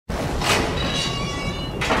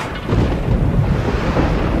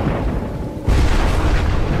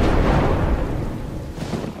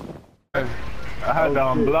I had to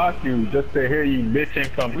unblock you just to hear you bitching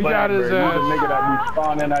complaining. We got his bro. ass. You the nigga that be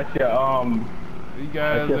spawning at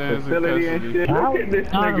your facility and shit. Look at this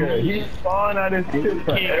nigga. He spawned at his shit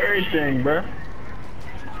for everything, bro.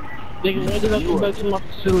 Nigga, why did I come back to my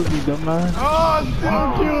facility, dumbass? Oh shit,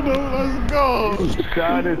 killed him. Let's go.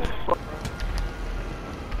 Shot his fuck.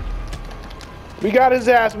 We got his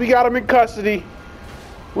ass. We got him in custody.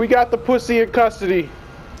 We got the pussy in custody.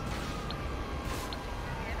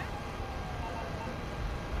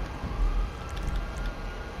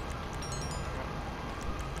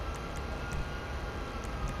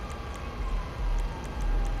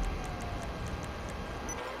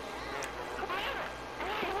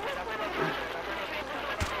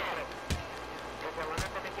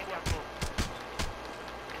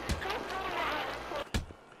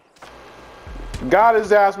 Got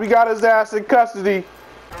his ass. We got his ass in custody.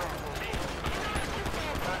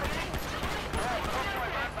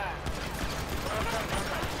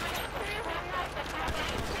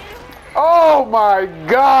 Oh my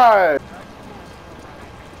God.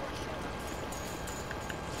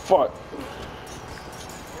 Fuck.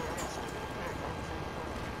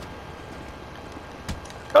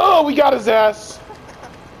 Oh, we got his ass.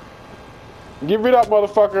 Give it up,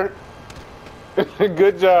 motherfucker.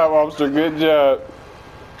 Good job, officer. Good job.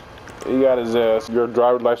 He got his ass. Your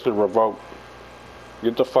driver's license revoked.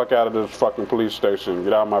 Get the fuck out of this fucking police station.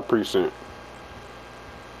 Get out of my precinct.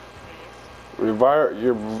 Your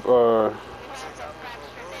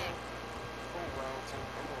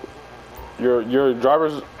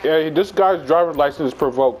driver's this guy's driver's license is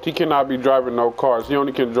revoked. He cannot be driving no cars. He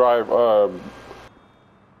only can drive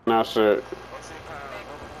that's it.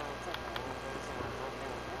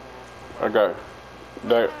 Okay.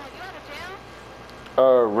 That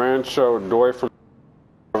Rancho Doy from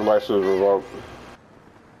license revoked.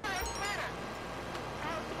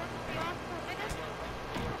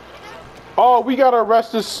 Oh, we gotta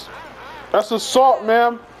arrest this. That's assault,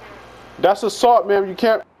 ma'am. That's assault, ma'am. You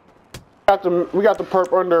can't. We got the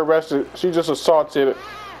perp under arrested. She just assaulted.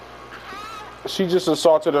 She just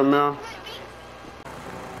assaulted him, ma'am.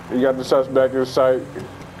 You got the suspect in sight.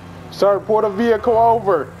 Sir, pull the vehicle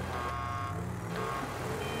over.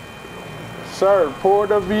 Sir, pull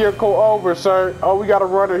the vehicle over, sir. Oh, we got a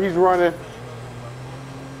runner. He's running.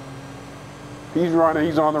 He's running.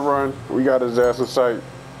 He's on the run. We got his ass in sight.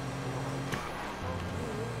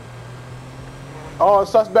 Oh, a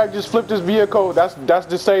suspect just flipped his vehicle. That's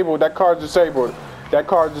disabled. That car's disabled. That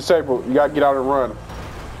car's disabled. You gotta get out and run.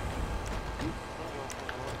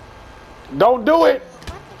 Don't do it.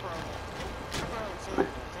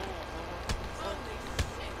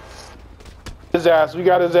 His ass. We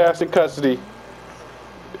got his ass in custody.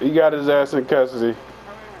 He got his ass in custody.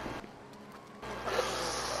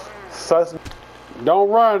 Don't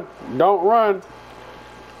run. Don't run.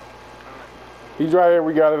 He's right here.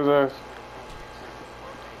 We got his ass.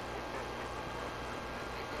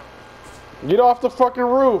 Get off the fucking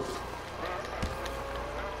roof.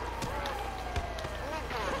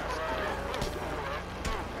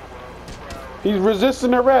 He's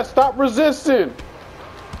resisting arrest. Stop resisting.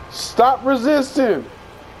 Stop resisting.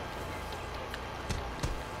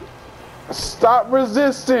 Stop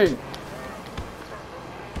resisting.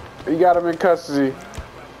 He got him in custody.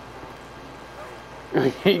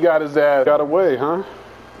 He got his ass. Got away, huh?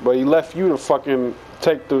 But he left you to fucking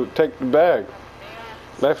take the bag.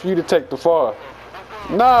 Left you to take the fall.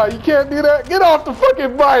 Nah, you can't do that. Get off the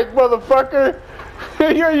fucking bike, motherfucker.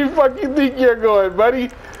 Here you fucking think you're going,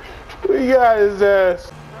 buddy. We got his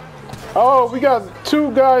ass. Oh, we got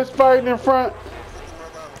two guys fighting in front.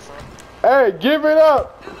 Hey, give it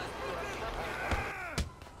up.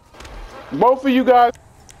 Both of you guys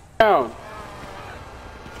down.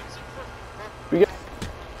 We got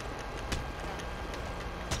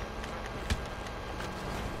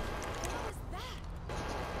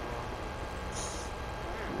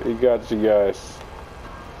He got you guys.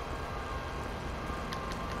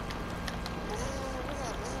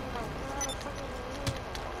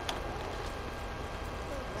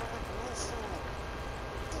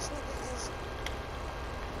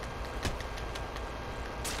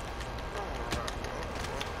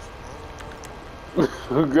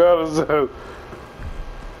 Who got us out?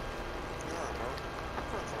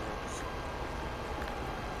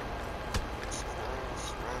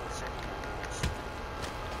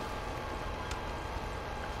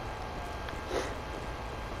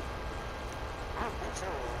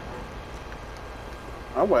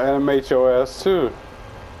 I'm gonna animate your ass too.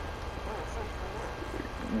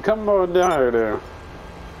 Come on down here then.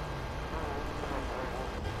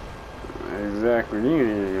 Exactly, you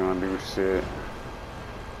ain't gonna do shit.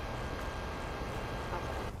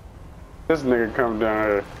 This nigga come down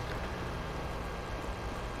here.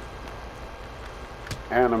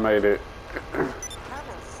 Animated.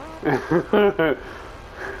 I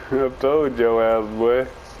told your ass, boy.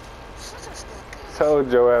 Told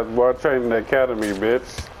your ass, boy. Training the academy,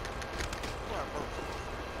 bitch.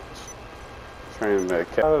 Training the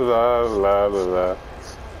academy. La, la, la, la.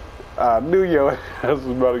 I knew your ass was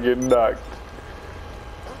about to get knocked.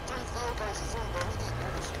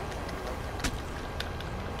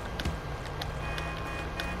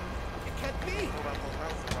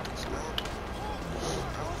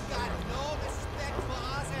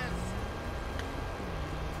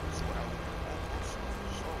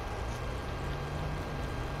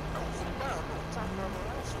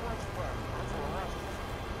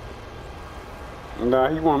 Nah,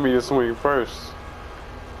 he want me to swing first.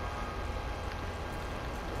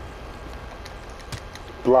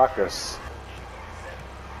 Block us.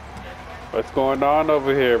 What's going on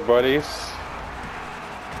over here, buddies?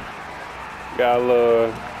 Got a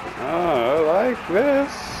little... Oh, I like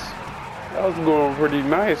this. That was going pretty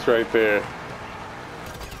nice right there.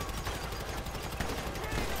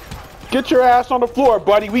 Get your ass on the floor,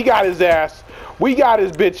 buddy. We got his ass. We got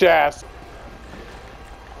his bitch ass.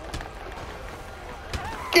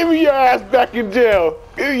 Give me your ass back in jail.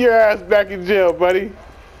 Give me your ass back in jail, buddy.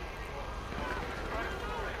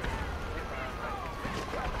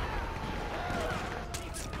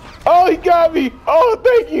 Oh, he got me. Oh,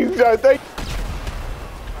 thank you, John. Thank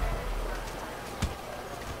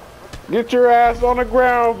you. Get your ass on the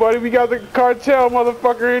ground, buddy. We got the cartel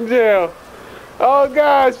motherfucker in jail. Oh,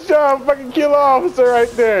 God. Sean, fucking kill officer right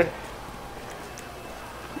there.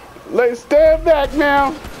 Let's stand back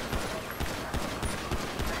now.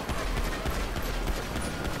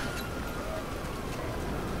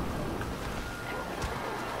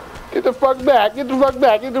 Get the fuck back, get the fuck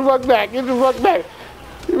back, get the fuck back, get the fuck back.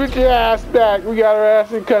 Get your ass back. We got her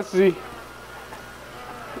ass in custody.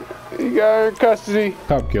 You got her in custody.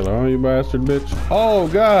 Top killer, huh, you bastard bitch? Oh,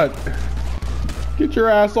 God. Get your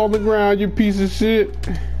ass on the ground, you piece of shit.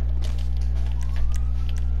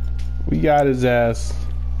 We got his ass.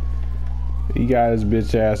 He got his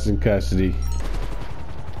bitch ass in custody.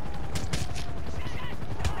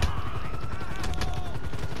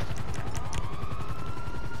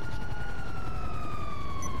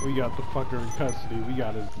 We got the fucker in custody. We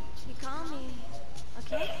got his. You call me,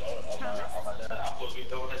 okay? Promise?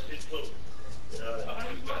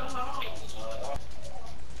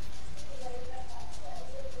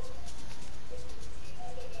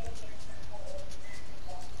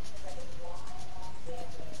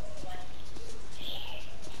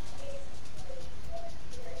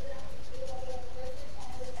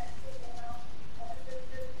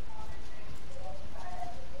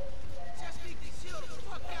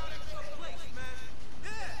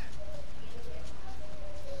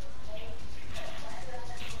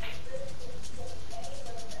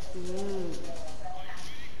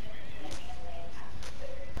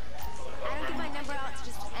 I don't give my number out to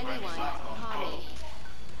just anyone. Call me.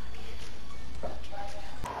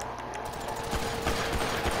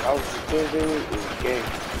 I was kidding. It's gay.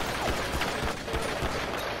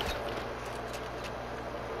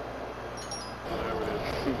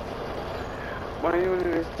 Why you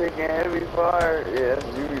just taking heavy fire? Yeah, that's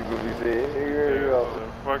you gonna be saying. Here you go.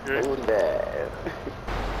 Fucker. Oh, that.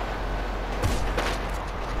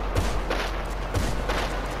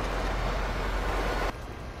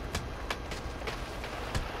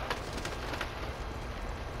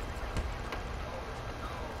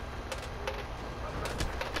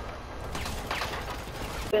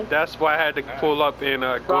 That's why I had to pull up and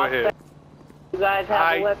go ahead. You guys have a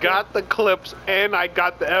I weapon? got the clips and I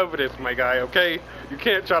got the evidence, my guy. Okay, you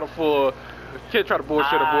can't try to bullshit a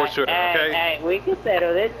bullshitter. Okay. Hey, we can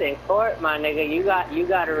settle this in court, my nigga. You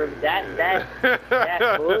gotta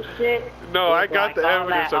that bullshit. No, I got the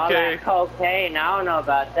evidence. All Okay. that cocaine, I don't know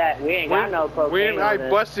about that. We ain't got no cocaine. When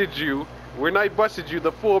I busted you,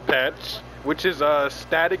 the full patch, which is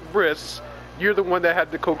static wrists, you're the one that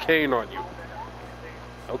had the cocaine on you.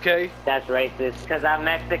 Okay? That's racist. Because I'm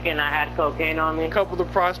Mexican, I had cocaine on me. A couple of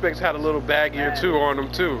the prospects had a little baggie or two on them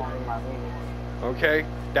too. Okay?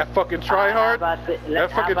 That fucking tryhard,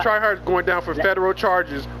 tryhard is going down for federal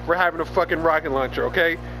charges for having a fucking rocket launcher,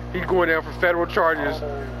 okay? He's going down for federal charges.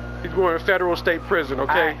 He's going to federal state prison,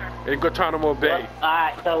 okay? In Guantanamo Bay.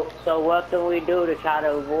 Alright, so what can we do to try to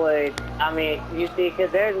avoid, I mean, you see,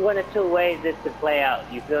 because there's one of two ways this could play out,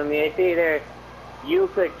 you feel me? It's either you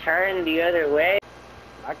could turn the other way.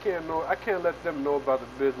 I can't let them know about the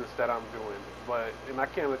business that I'm doing, and I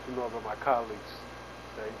can't let them know about my colleagues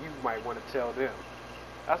that you might want to tell them.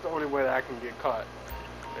 That's the only way that I can get caught.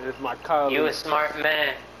 And it's my colleagues. You a smart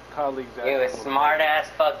man. Colleagues. You a smart ass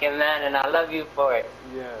fucking man, and I love you for it.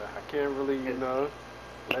 Yeah, I can't really, you know,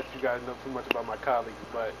 let you guys know too much about my colleagues,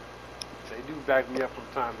 but they do back me up from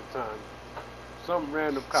time to time. Some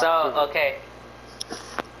random cop. So, okay.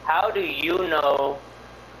 How do you know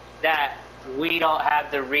that we don't have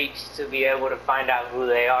the reach to be able to find out who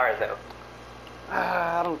they are, though?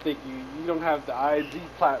 I don't think you don't have the IG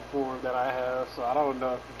platform that I have, so I don't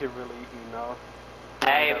know if you can really, you know.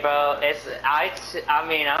 Hey, bro, I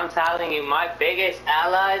mean, I'm telling you, my biggest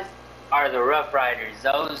allies are the Rough Riders.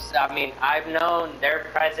 Those, I mean, I've known their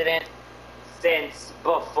president since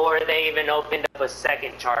before they even opened up a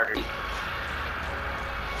second charter.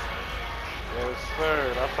 Yes,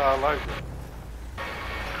 sir. That's how I like it.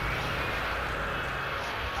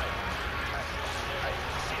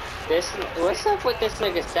 What's up with this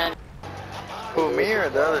nigga Stan? Who, me or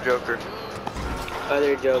the other Joker?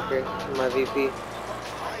 Other Joker, my VP.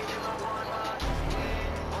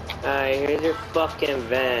 Alright, here's your fucking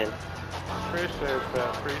van. Appreciate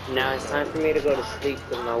that. Appreciate Now it's time for me to go to sleep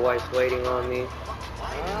because my wife's waiting on me.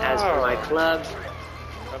 As for my club,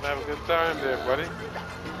 Let's have a good time there, buddy.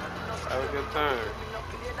 Have a good time.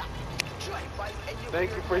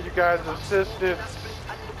 Thank you for you guys' assistance.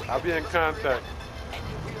 I'll be in contact.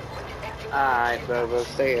 alright, bro, we'll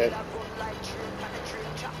stay it.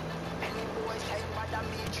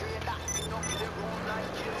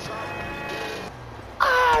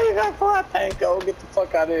 Ah, you got caught. Hey, go get the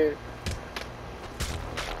fuck out of here.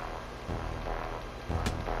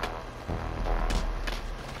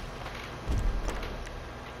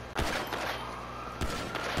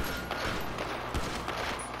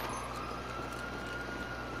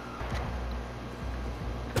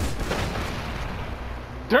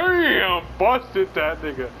 Damn! Busted that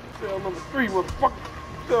nigga. Cell number 3, motherfucker.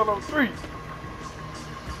 Cell number 3.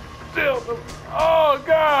 Cell number... Oh,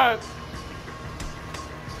 God!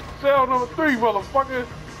 Cell number 3, motherfucker.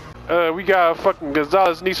 We got fucking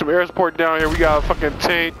Gonzalez need some air support down here. We got a fucking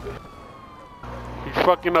tank. He's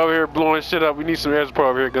fucking over here blowing shit up. We need some air support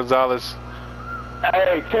over here, Gonzalez.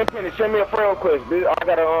 Hey, Tenpenny, send me a friend request. I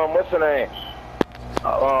got a, what's her name?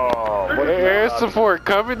 Air support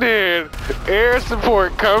coming in. Air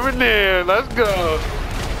support coming in. Let's go.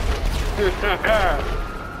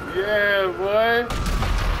 Yeah, boy.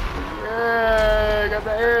 Yeah, got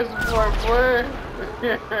the air support, boy.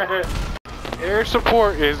 Air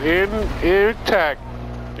support is intact.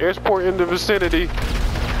 Air support in the vicinity.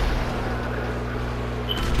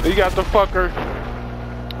 You got the fucker.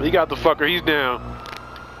 You got the fucker. He's down.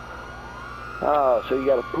 Oh, so you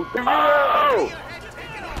gotta poop. Oh!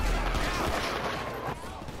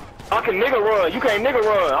 I can nigga run. You can't nigga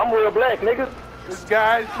run. I'm real black, nigga. This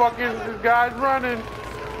guy's running.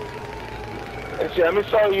 Hey, shit, let me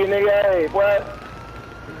show you, nigga. Hey, boy.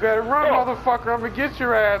 You better run, motherfucker. I'm gonna get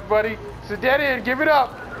your ass, buddy. It's a dead end. Give it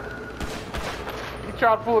up. He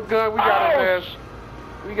tried to pull a gun. We got his ass.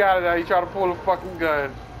 We got it now. He tried to pull a fucking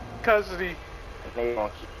gun. Custody. He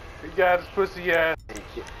got his pussy ass.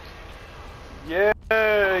 Yeah,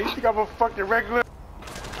 you think I'm a fucking regular?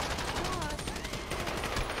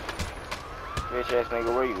 Bitch ass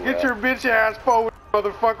nigga, where you Get at? your bitch ass forward,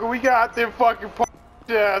 motherfucker. We got them fucking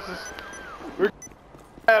asses. We're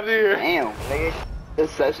out of here. Damn, nigga.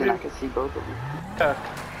 This session, I can see both of you. Yeah.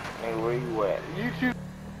 Nigga, where you at? You two,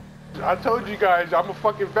 I told you guys, I'm a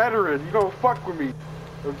fucking veteran. You don't fuck with me,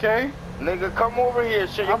 okay? Nigga, come over here.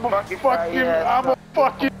 Shut your I'm a fucking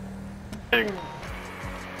fucking.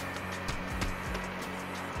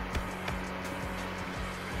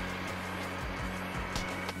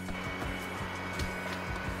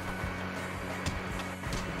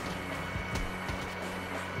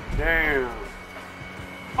 Damn.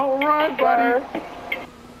 All right, buddy.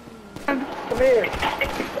 Come here.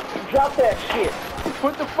 Drop that shit.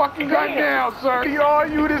 Put the fucking gun down, sir. You all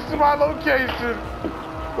you, this is my location.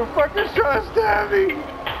 The fucker's trying to stab me.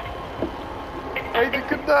 Agent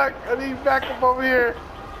Conduct, I need backup over here.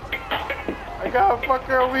 I got a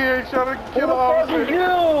fucker over here. He's trying to kill an officer.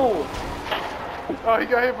 You? Oh, he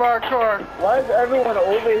got hit by a car. Why is everyone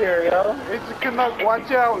over here, yo? Agent Conduct,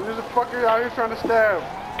 watch out. There's a fucker out here trying to stab.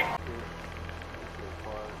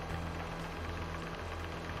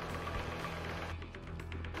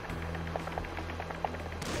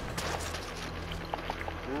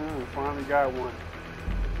 Finally got one.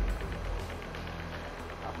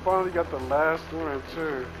 I finally got the last one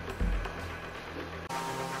too.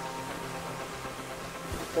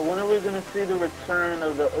 So when are we gonna see the return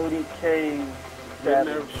of the ODK? You're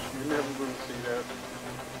never gonna see that.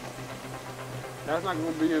 That's not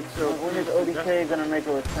gonna be until. When is ODK gonna make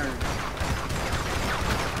a return?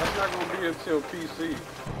 That's not gonna be until PC.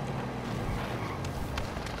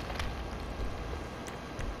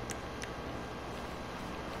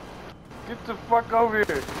 Get the fuck over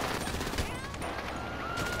here.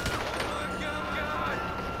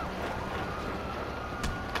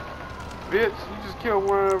 Bitch, you just killed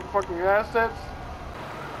one of the fucking assets?